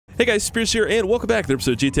Hey guys, Spears here, and welcome back to the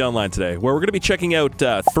episode of GTA Online today, where we're going to be checking out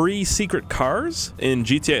 3 secret cars in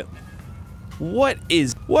GTA. What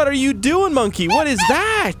are you doing, monkey? What is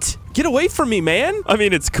that? Get away from me, man! I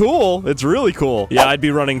mean, it's cool. It's really cool. Yeah, I'd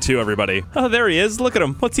be running too, everybody. Oh, there he is. Look at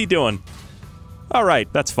him. What's he doing?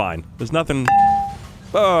 Alright, that's fine. There's nothing...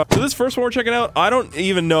 So this first one we're checking out, I don't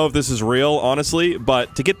even know if this is real, honestly,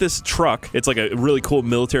 but to get this truck, it's like a really cool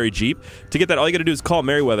military Jeep. To get that, all you gotta do is call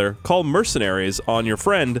Merryweather, call mercenaries on your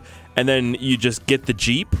friend, and then you just get the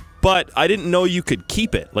Jeep. But I didn't know you could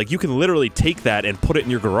keep it. Like, you can literally take that and put it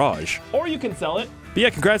in your garage. Or you can sell it. But yeah,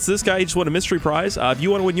 congrats to this guy. He just won a mystery prize. If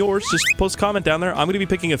you want to win yours, just post a comment down there. I'm going to be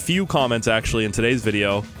picking a few comments, actually, in today's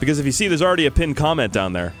video. Because if you see, there's already a pinned comment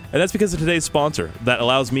down there. And that's because of today's sponsor. That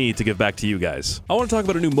allows me to give back to you guys. I want to talk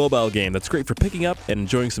about a new mobile game that's great for picking up and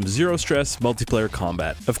enjoying some zero-stress multiplayer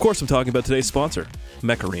combat. Of course, I'm talking about today's sponsor,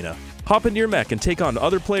 Mech Arena. Hop into your mech and take on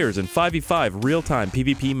other players in 5v5 real-time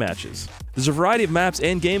PvP matches. There's a variety of maps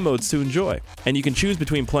and game modes to enjoy, and you can choose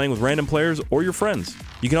between playing with random players or your friends.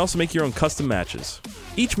 You can also make your own custom matches.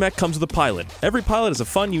 Each mech comes with a pilot. Every pilot is a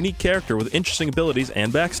fun, unique character with interesting abilities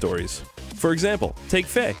and backstories. For example, take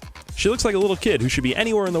Faye. She looks like a little kid who should be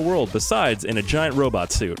anywhere in the world besides in a giant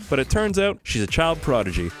robot suit, but it turns out she's a child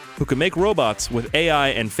prodigy who can make robots with AI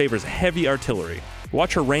and favors heavy artillery.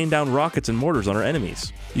 Watch her rain down rockets and mortars on her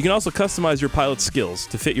enemies. You can also customize your pilot's skills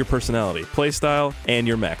to fit your personality, playstyle, and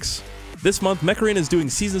your mechs. This month, Mech Arena is doing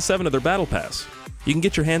Season 7 of their Battle Pass. You can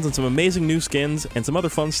get your hands on some amazing new skins and some other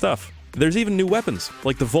fun stuff. There's even new weapons,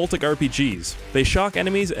 like the Voltic RPGs. They shock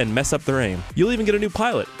enemies and mess up their aim. You'll even get a new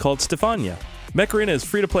pilot, called Stefania. Mech Arena is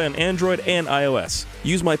free to play on Android and iOS.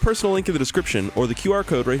 Use my personal link in the description or the QR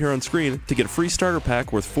code right here on screen to get a free starter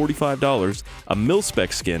pack worth $45, a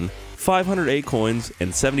mil-spec skin, 508 coins,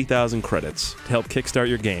 and 70,000 credits to help kickstart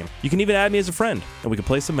your game. You can even add me as a friend, and we can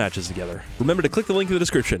play some matches together. Remember to click the link in the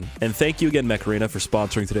description, and thank you again, Mech Arena, for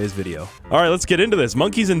sponsoring today's video. Alright, let's get into this.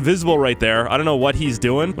 Monkey's invisible right there. I don't know what he's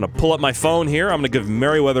doing. I'm gonna pull up my phone here. I'm gonna give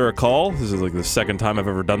Merryweather a call. This is like the second time I've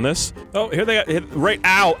ever done this. Oh, here they got hit right,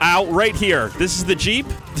 ow, right here. This is the Jeep.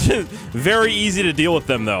 Very easy to deal with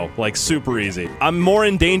them, though. Like, super easy. I'm more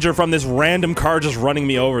in danger from this random car just running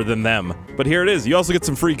me over than them. But here it is. You also get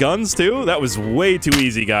some free guns, too. That was way too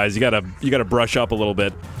easy, guys. You gotta brush up a little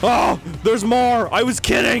bit. Oh, there's more! I was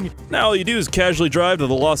kidding! Now all you do is casually drive to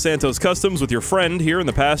the Los Santos Customs with your friend here in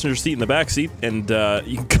the passenger seat and the back seat, and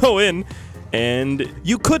you can go in, and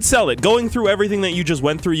you could sell it. Going through everything that you just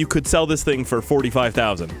went through, you could sell this thing for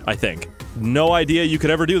 $45,000, I think. No idea you could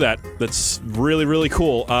ever do that. That's really, really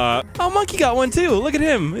cool. Oh, Monkey got one too. Look at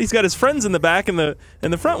him. He's got his friends in the back and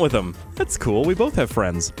the front with him. That's cool. We both have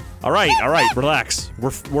friends. All right, relax.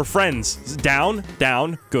 We're friends.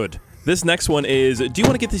 Down, good. This next one is, do you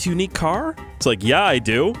want to get this unique car? It's like, yeah, I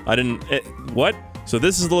do. What? So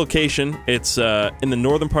this is the location. It's in the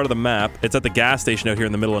northern part of the map. It's at the gas station out here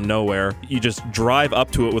in the middle of nowhere. You just drive up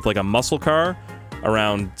to it with like a muscle car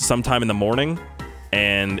around sometime in the morning,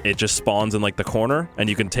 and it just spawns in like the corner, and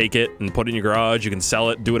you can take it and put it in your garage. You can sell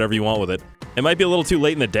it, do whatever you want with it. It might be a little too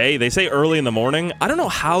late in the day. They say early in the morning. I don't know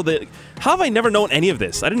how have I never known any of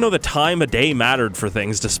this? I didn't know the time of day mattered for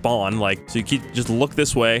things to spawn. Like, so you just look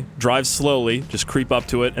this way, drive slowly, just creep up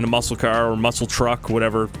to it in a muscle car or muscle truck,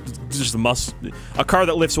 whatever, just a car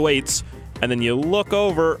that lifts weights, and then you look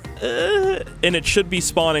over, and it should be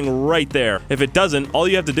spawning right there. If it doesn't, all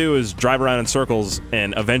you have to do is drive around in circles,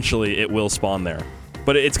 and eventually it will spawn there.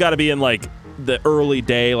 But it's got to be in, like, the early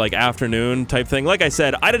day, like, afternoon type thing. Like I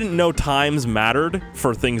said, I didn't know times mattered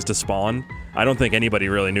for things to spawn. I don't think anybody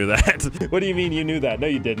really knew that. What do you mean you knew that? No,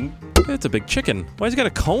 you didn't. It's a big chicken. Why has he got a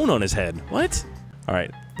cone on his head? What? Alright,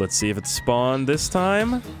 let's see if it's spawned this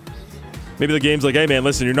time. Maybe the game's like, hey man,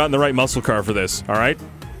 listen, you're not in the right muscle car for this, alright?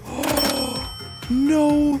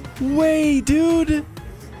 No way, dude!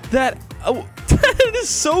 That is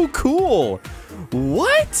so cool!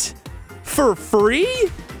 What? For free?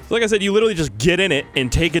 Like I said, you literally just get in it and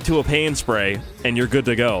take it to a paint spray, and you're good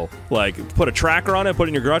to go. Like, put a tracker on it, put it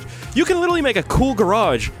in your garage. You can literally make a cool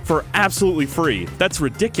garage for absolutely free. That's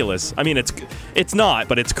ridiculous. I mean, it's not,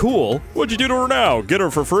 but it's cool. What'd you do to her now? Get her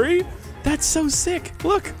for free? That's so sick.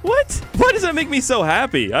 Look, what? Why does that make me so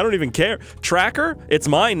happy? I don't even care. Tracker? It's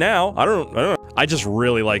mine now. I don't know. I just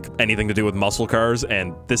really like anything to do with muscle cars,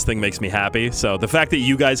 and this thing makes me happy. So the fact that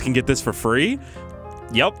you guys can get this for free,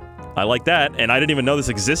 yep. I like that, and I didn't even know this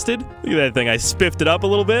existed. Look at that thing, I spiffed it up a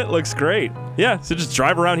little bit, looks great. Yeah, so just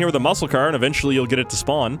drive around here with a muscle car, and eventually you'll get it to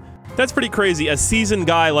spawn. That's pretty crazy. A seasoned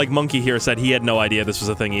guy like Monkey here said he had no idea this was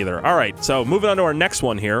a thing either. Alright, so moving on to our next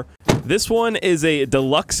one here. This one is a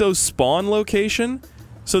Deluxo spawn location.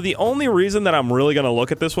 So the only reason that I'm really gonna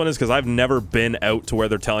look at this one is because I've never been out to where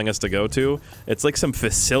they're telling us to go to. It's like some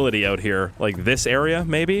facility out here, like this area,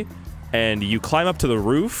 maybe? And you climb up to the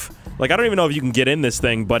roof. Like, I don't even know if you can get in this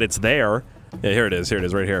thing, but it's there. Yeah, here it is,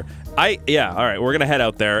 right here. Yeah, alright, we're gonna head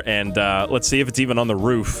out there, and, let's see if it's even on the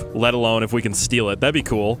roof, let alone if we can steal it. That'd be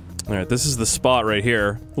cool. Alright, this is the spot right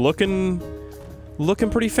here. Looking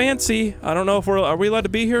pretty fancy. I don't know if are we allowed to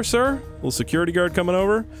be here, sir? Little security guard coming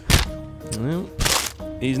over. Well,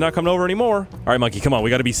 he's not coming over anymore. Alright, Monkey, come on, we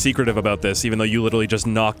gotta be secretive about this, even though you literally just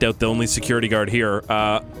knocked out the only security guard here.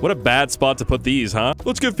 What a bad spot to put these, huh?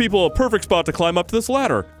 Let's give people a perfect spot to climb up to this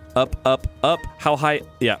ladder. Up, up, up. How high?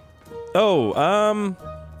 Yeah. Oh,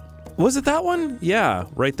 was it that one? Yeah,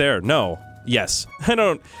 right there. No. Yes. I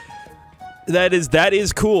don't... That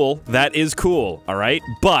is cool. That is cool, alright?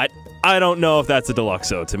 But I don't know if that's a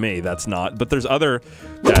Deluxo. To me, that's not. But there's other...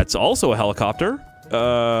 That's also a helicopter.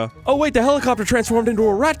 Oh wait, the helicopter transformed into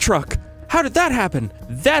a rat truck! How did that happen?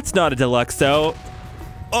 That's not a Deluxo.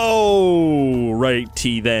 Oh,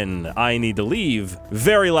 righty then. I need to leave.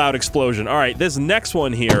 Very loud explosion. Alright, this next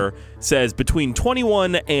one here says between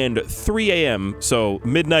 21 and 3 a.m. So,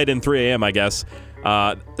 midnight and 3 a.m. I guess.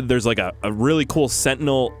 There's like a really cool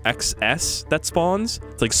Sentinel XS that spawns.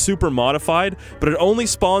 It's like super modified, but it only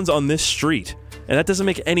spawns on this street. And that doesn't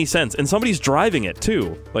make any sense. And somebody's driving it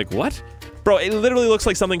too. Like, what? Bro, it literally looks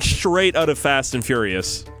like something straight out of Fast and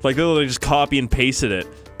Furious. Like, they literally just copy and pasted it.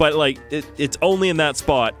 But, like, it's only in that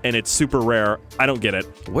spot, and it's super rare. I don't get it.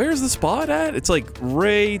 Where's the spot at? It's, like,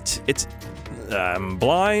 right... It's... I'm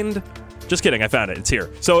blind. Just kidding, I found it. It's here.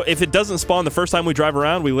 So, if it doesn't spawn the first time we drive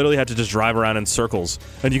around, we literally have to just drive around in circles.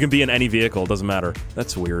 And you can be in any vehicle, doesn't matter.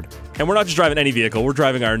 That's weird. And we're not just driving any vehicle, we're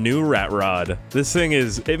driving our new Rat Rod. This thing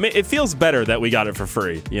is... It feels better that we got it for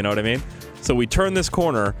free, you know what I mean? So, we turn this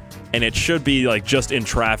corner, and it should be, like, just in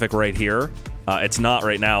traffic right here. It's not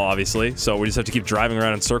right now, obviously, so we just have to keep driving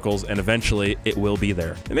around in circles, and eventually, it will be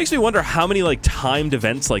there. It makes me wonder how many, like, timed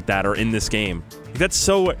events like that are in this game. Like, that's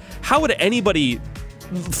so... How would anybody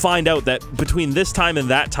find out that between this time and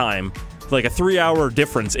that time, like a 3-hour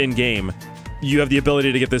difference in-game, you have the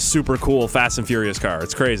ability to get this super cool Fast and Furious car?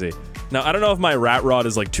 It's crazy. Now, I don't know if my Rat Rod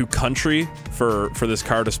is, like, too country for this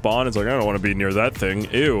car to spawn. It's like, I don't want to be near that thing.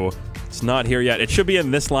 Ew. It's not here yet. It should be in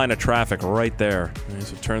this line of traffic right there. Okay,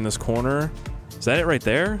 so turn this corner. Is that it right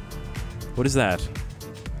there? What is that?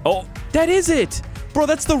 Oh, that is it! Bro,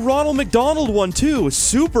 that's the Ronald McDonald one, too.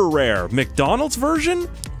 Super rare. McDonald's version?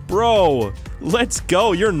 Bro, let's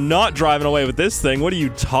go. You're not driving away with this thing. What are you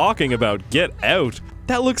talking about? Get out.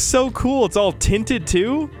 That looks so cool. It's all tinted,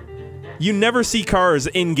 too. You never see cars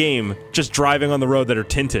in-game just driving on the road that are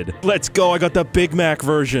tinted. Let's go. I got the Big Mac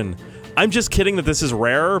version. I'm just kidding that this is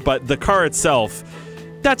rare, but the car itself...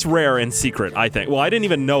 That's rare and secret, I think. Well, I didn't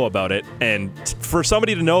even know about it, and for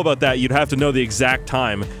somebody to know about that, you'd have to know the exact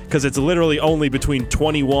time, because it's literally only between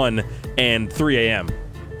 21 and 3 a.m.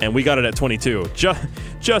 And we got it at 22,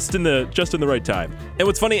 just in the right time. And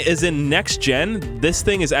what's funny is in next gen, this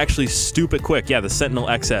thing is actually stupid quick. Yeah, the Sentinel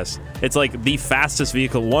XS. It's like the fastest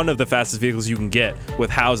vehicle, one of the fastest vehicles you can get with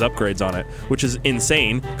House upgrades on it, which is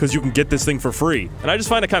insane because you can get this thing for free. And I just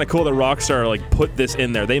find it kind of cool that Rockstar like put this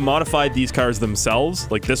in there. They modified these cars themselves,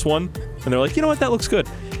 like this one, and they're like, you know what, that looks good.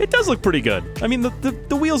 It does look pretty good. I mean,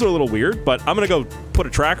 the wheels are a little weird, but I'm gonna go put a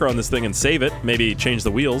tracker on this thing and save it. Maybe change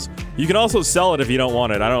the wheels. You can also sell it if you don't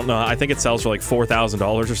want it. I don't know. I think it sells for like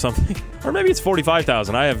 $4,000 or something. Or maybe it's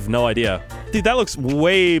 $45,000. I have no idea. Dude, that looks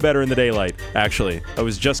way better in the daylight, actually. I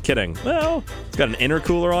was just kidding. Well, it's got an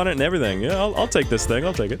intercooler on it and everything. Yeah, I'll take this thing.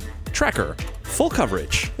 I'll take it. Tracker. Full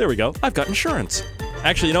coverage. There we go. I've got insurance.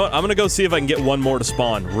 Actually, you know what? I'm gonna go see if I can get one more to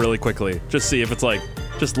spawn really quickly. Just see if it's like,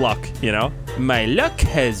 just luck, you know? My luck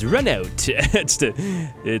has run out.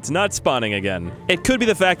 It's not spawning again. It could be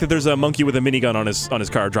the fact that there's a monkey with a minigun on his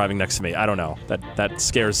car driving next to me. I don't know. That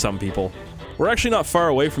scares some people. We're actually not far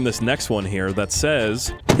away from this next one here that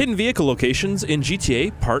says, Hidden Vehicle Locations in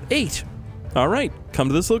GTA Part 8. Alright, come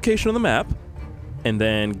to this location on the map, and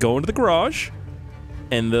then go into the garage,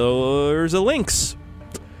 and there's a Lynx.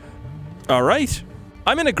 Alright.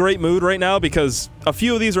 I'm in a great mood right now because a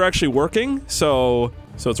few of these are actually working, so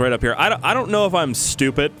it's right up here. I don't know if I'm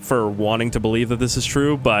stupid for wanting to believe that this is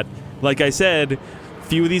true, but like I said,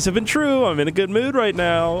 few of these have been true. I'm in a good mood right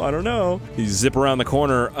now. I don't know. You zip around the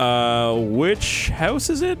corner. Which house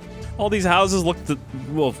is it? All these houses look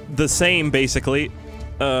the same, basically.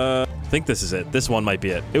 I think this is it. This one might be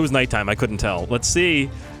it. It was nighttime. I couldn't tell. Let's see.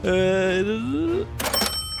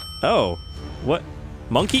 Oh. What?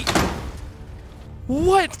 Monkey?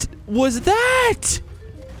 What was that?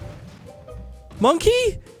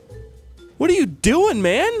 Monkey? What are you doing,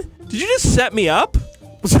 man? Did you just set me up?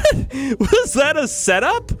 Was that a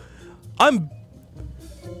setup?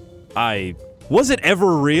 Was it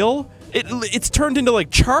ever real? It's turned into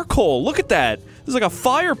like charcoal. Look at that. There's like a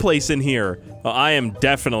fireplace in here. I am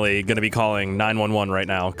definitely gonna be calling 911 right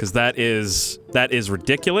now because that is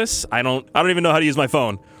ridiculous. I don't even know how to use my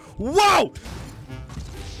phone. Whoa!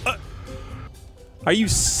 Are you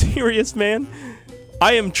serious, man?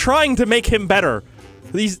 I am trying to make him better.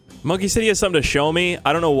 Monkey said he has something to show me.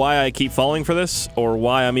 I don't know why I keep falling for this or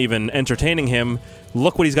why I'm even entertaining him.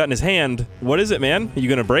 Look what he's got in his hand. What is it, man? Are you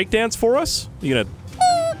gonna breakdance for us? You gonna...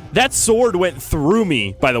 That sword went through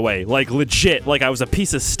me, by the way. Like, legit. Like I was a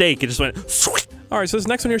piece of steak. It just went... Alright, so this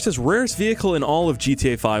next one here says, rarest vehicle in all of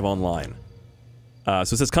GTA 5 Online. So it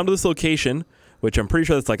says, come to this location, which I'm pretty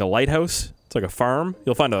sure that's like a lighthouse. It's like a farm.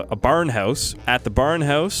 You'll find a barn house. At the barn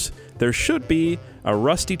house, there should be a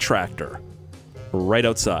rusty tractor right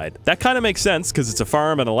outside. That kind of makes sense because it's a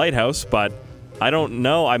farm and a lighthouse, but I don't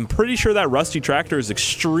know. I'm pretty sure that rusty tractor is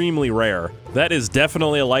extremely rare. That is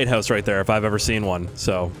definitely a lighthouse right there if I've ever seen one.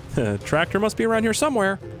 So, tractor must be around here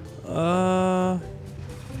somewhere.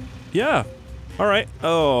 Yeah. All right.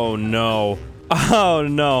 Oh, no. Oh,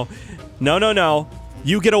 no. No, no, no.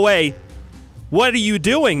 You get away. What are you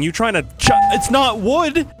doing? You trying to it's not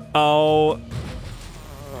wood. Oh.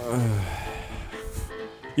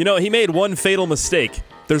 You know, he made one fatal mistake.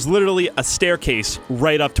 There's literally a staircase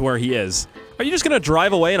right up to where he is. Are you just gonna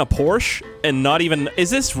drive away in a Porsche and not even... Is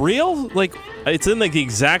this real? Like, it's in like the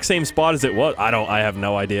exact same spot as it was. I have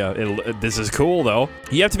no idea. This is cool though.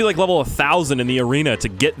 You have to be like level 1000 in the arena to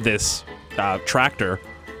get this tractor.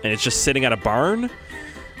 And it's just sitting at a barn?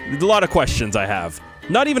 A lot of questions I have.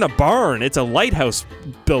 Not even a barn, it's a lighthouse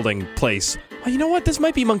building place. Oh, you know what? This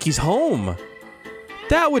might be Monkey's home.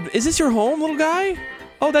 Is this your home, little guy?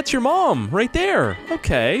 Oh, that's your mom, right there.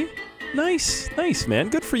 Okay. Nice, nice, man.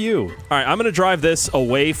 Good for you. All right, I'm gonna drive this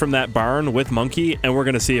away from that barn with Monkey, and we're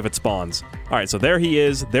gonna see if it spawns. All right, so there he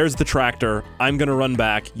is. There's the tractor. I'm gonna run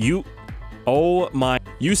back. Oh my.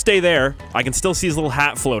 You stay there. I can still see his little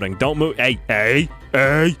hat floating. Don't move. Hey, hey,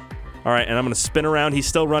 hey. All right, and I'm gonna spin around. He's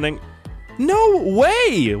still running. No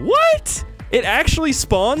way! What? It actually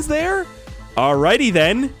spawns there? Alrighty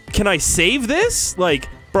then. Can I save this? Like,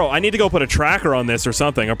 bro, I need to go put a tracker on this or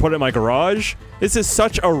something, or put it in my garage. This is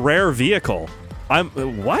such a rare vehicle.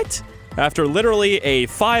 What? After literally a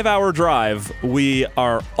 5-hour drive, we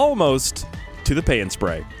are almost to the Pay and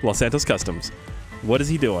Spray. Los Santos Customs. What is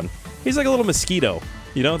he doing? He's like a little mosquito.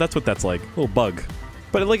 You know, that's what that's like. A little bug.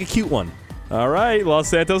 But like a cute one. All right, Los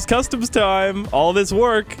Santos Customs time. All this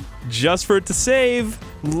work just for it to save.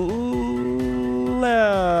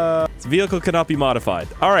 This vehicle cannot be modified.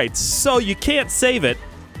 All right, so you can't save it,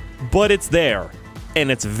 but it's there.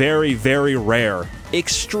 And it's very, very rare.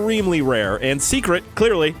 Extremely rare. And secret,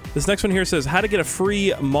 clearly. This next one here says, how to get a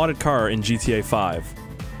free modded car in GTA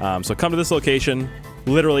 5. So come to this location,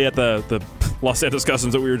 literally at the Los Santos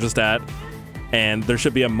Customs that we were just at. And there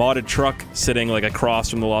should be a modded truck sitting like across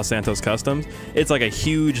from the Los Santos Customs. It's like a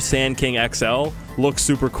huge Sand King XL. Looks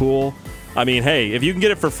super cool. I mean, hey, if you can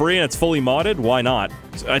get it for free and it's fully modded, why not?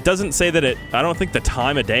 It doesn't say that I don't think the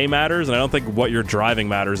time of day matters, and I don't think what you're driving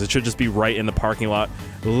matters. It should just be right in the parking lot.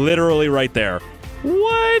 Literally right there.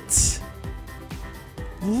 What?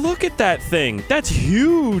 Look at that thing. That's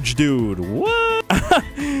huge, dude. What?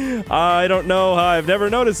 I don't know how I've never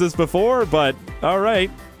noticed this before, but all right.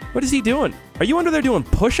 What is he doing? Are you under there doing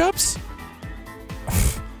push-ups?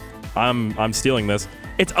 I'm stealing this.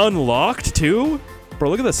 It's unlocked too? Bro,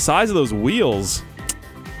 look at the size of those wheels.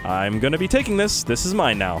 I'm gonna be taking this. This is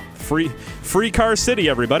mine now. Free Car City,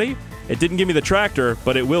 everybody. It didn't give me the tractor,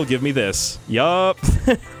 but it will give me this. Yup.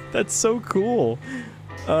 That's so cool.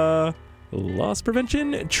 Loss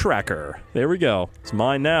prevention tracker. There we go. It's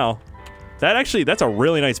mine now. That's a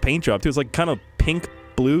really nice paint job too. It's like kind of pink,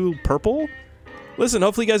 blue, purple. Listen,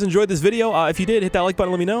 hopefully you guys enjoyed this video. If you did, hit that like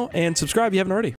button, let me know, and subscribe if you haven't already.